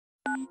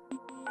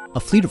A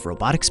fleet of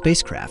robotic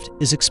spacecraft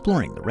is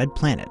exploring the red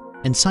planet,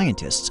 and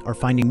scientists are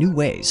finding new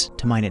ways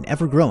to mine an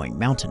ever-growing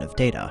mountain of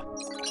data.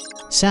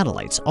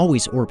 Satellites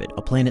always orbit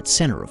a planet's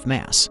center of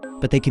mass,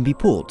 but they can be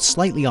pulled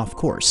slightly off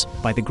course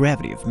by the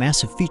gravity of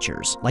massive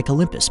features like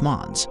Olympus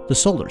Mons, the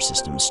solar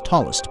system's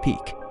tallest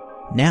peak.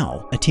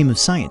 Now, a team of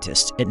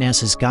scientists at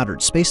NASA's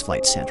Goddard Space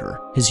Flight Center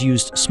has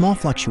used small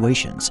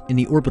fluctuations in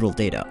the orbital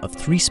data of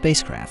 3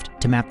 spacecraft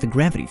to map the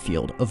gravity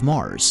field of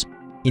Mars.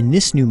 In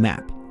this new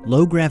map,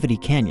 low-gravity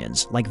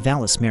canyons like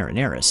Valles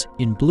Marineris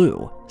in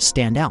blue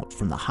stand out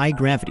from the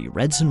high-gravity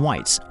reds and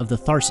whites of the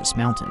Tharsis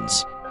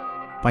Mountains.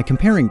 By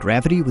comparing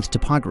gravity with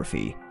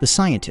topography, the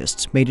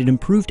scientists made an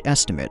improved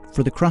estimate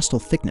for the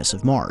crustal thickness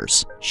of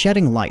Mars,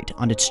 shedding light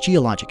on its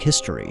geologic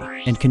history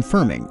and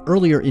confirming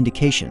earlier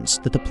indications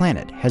that the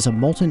planet has a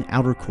molten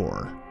outer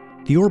core.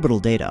 The orbital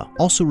data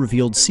also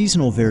revealed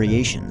seasonal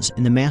variations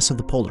in the mass of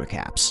the polar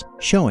caps,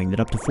 showing that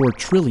up to 4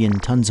 trillion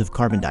tons of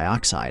carbon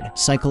dioxide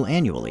cycle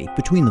annually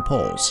between the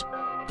poles.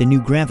 The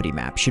new gravity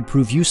map should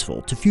prove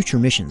useful to future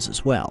missions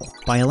as well,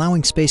 by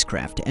allowing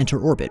spacecraft to enter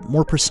orbit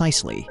more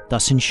precisely,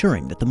 thus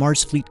ensuring that the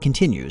Mars fleet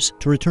continues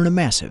to return a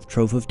massive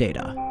trove of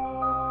data.